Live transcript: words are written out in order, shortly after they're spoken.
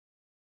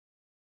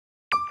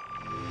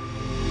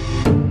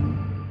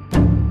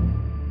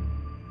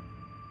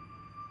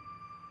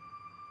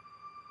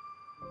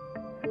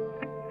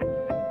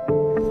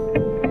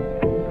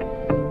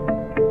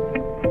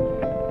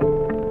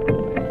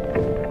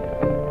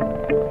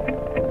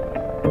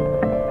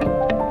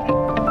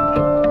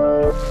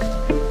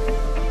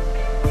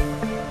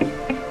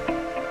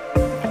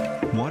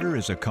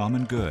is a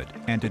common good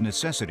and a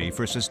necessity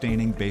for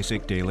sustaining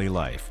basic daily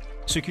life.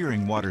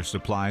 Securing water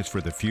supplies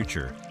for the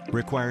future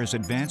requires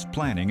advanced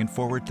planning and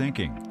forward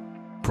thinking.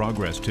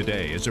 Progress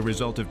today is a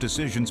result of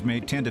decisions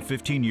made 10 to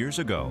 15 years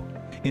ago.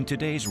 In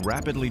today's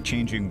rapidly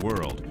changing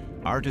world,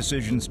 our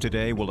decisions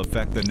today will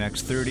affect the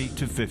next 30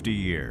 to 50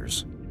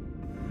 years.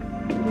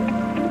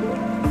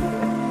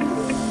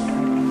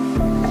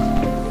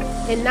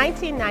 In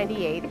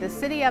 1998, the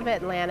City of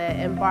Atlanta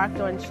embarked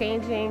on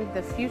changing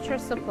the future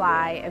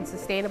supply and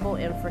sustainable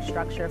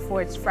infrastructure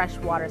for its fresh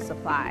water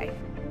supply.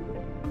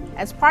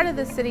 As part of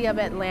the City of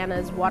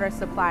Atlanta's water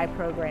supply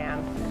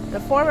program, the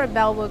former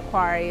Bellwood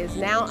quarry is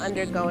now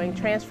undergoing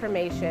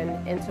transformation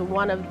into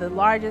one of the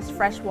largest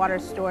freshwater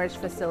storage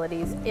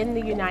facilities in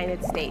the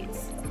United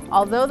States.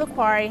 Although the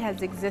quarry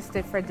has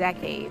existed for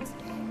decades,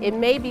 it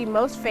may be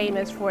most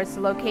famous for its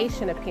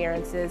location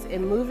appearances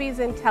in movies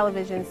and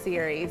television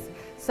series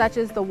such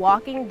as The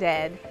Walking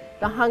Dead,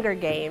 The Hunger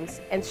Games,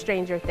 and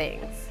Stranger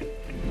Things.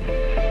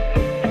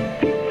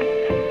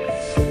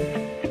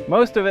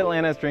 Most of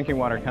Atlanta's drinking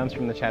water comes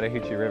from the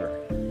Chattahoochee River.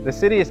 The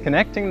city is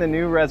connecting the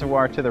new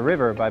reservoir to the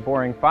river by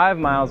boring 5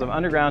 miles of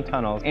underground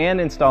tunnels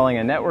and installing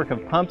a network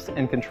of pumps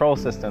and control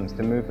systems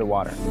to move the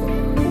water.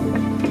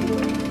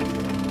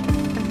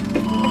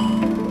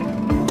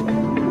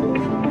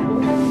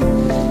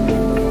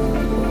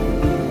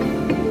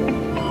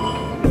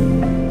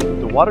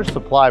 The water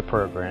supply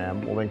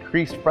program will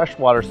increase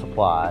freshwater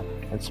supply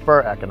and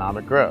spur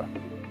economic growth.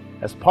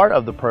 As part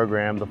of the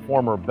program, the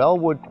former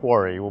Bellwood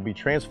quarry will be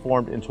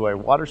transformed into a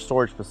water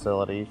storage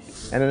facility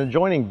and an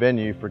adjoining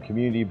venue for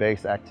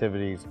community-based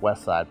activities,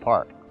 Westside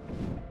Park.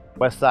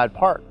 Westside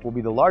Park will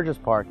be the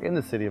largest park in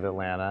the City of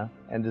Atlanta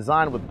and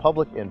designed with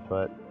public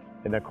input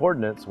in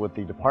accordance with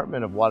the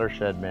Department of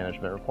Watershed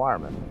Management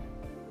requirement.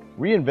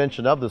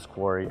 Reinvention of this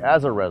quarry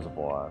as a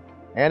reservoir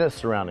and its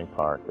surrounding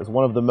park is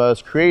one of the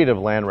most creative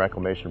land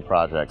reclamation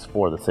projects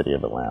for the City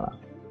of Atlanta.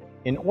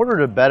 In order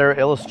to better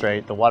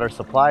illustrate the water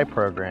supply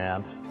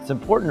program, it's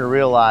important to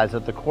realize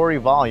that the quarry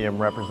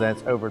volume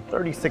represents over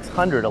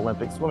 3,600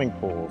 Olympic swimming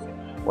pools,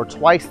 or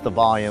twice the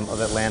volume of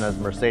Atlanta's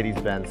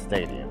Mercedes-Benz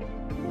Stadium.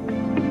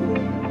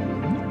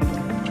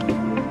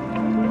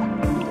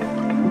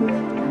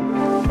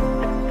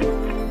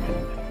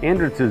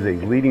 ANDRITZ is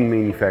a leading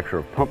manufacturer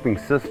of pumping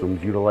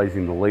systems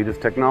utilizing the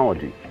latest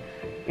technology.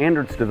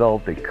 ANDRITZ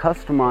developed a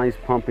customized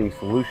pumping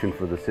solution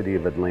for the City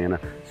of Atlanta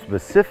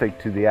specific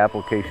to the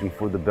application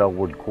for the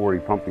Bellwood Quarry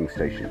pumping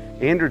station.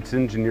 ANDRITZ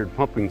engineered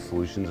pumping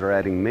solutions are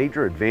adding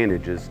major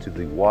advantages to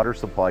the water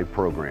supply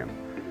program.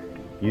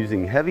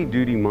 Using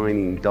heavy-duty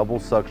mining double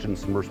suction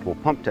submersible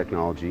pump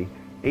technology,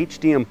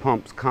 HDM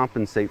pumps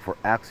compensate for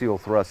axial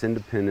thrust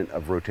independent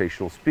of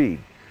rotational speed.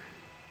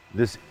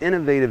 This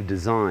innovative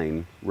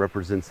design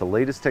represents the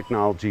latest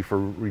technology for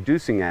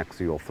reducing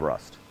axial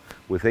thrust.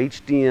 With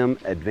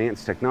HDM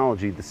advanced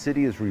technology, the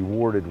city is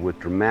rewarded with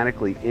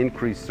dramatically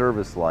increased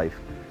service life,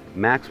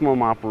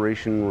 maximum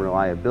operation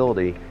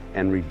reliability,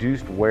 and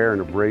reduced wear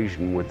and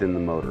abrasion within the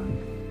motor.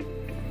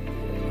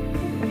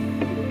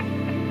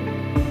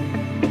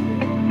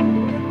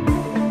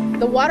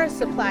 The water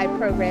supply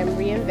program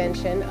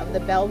reinvention of the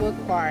Bellwood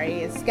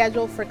quarry is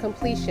scheduled for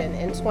completion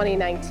in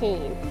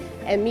 2019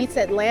 and meets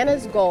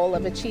Atlanta's goal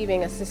of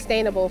achieving a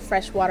sustainable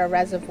freshwater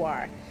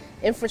reservoir,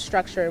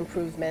 infrastructure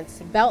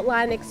improvements,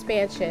 beltline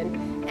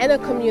expansion, and a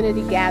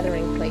community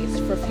gathering place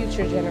for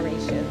future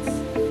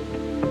generations.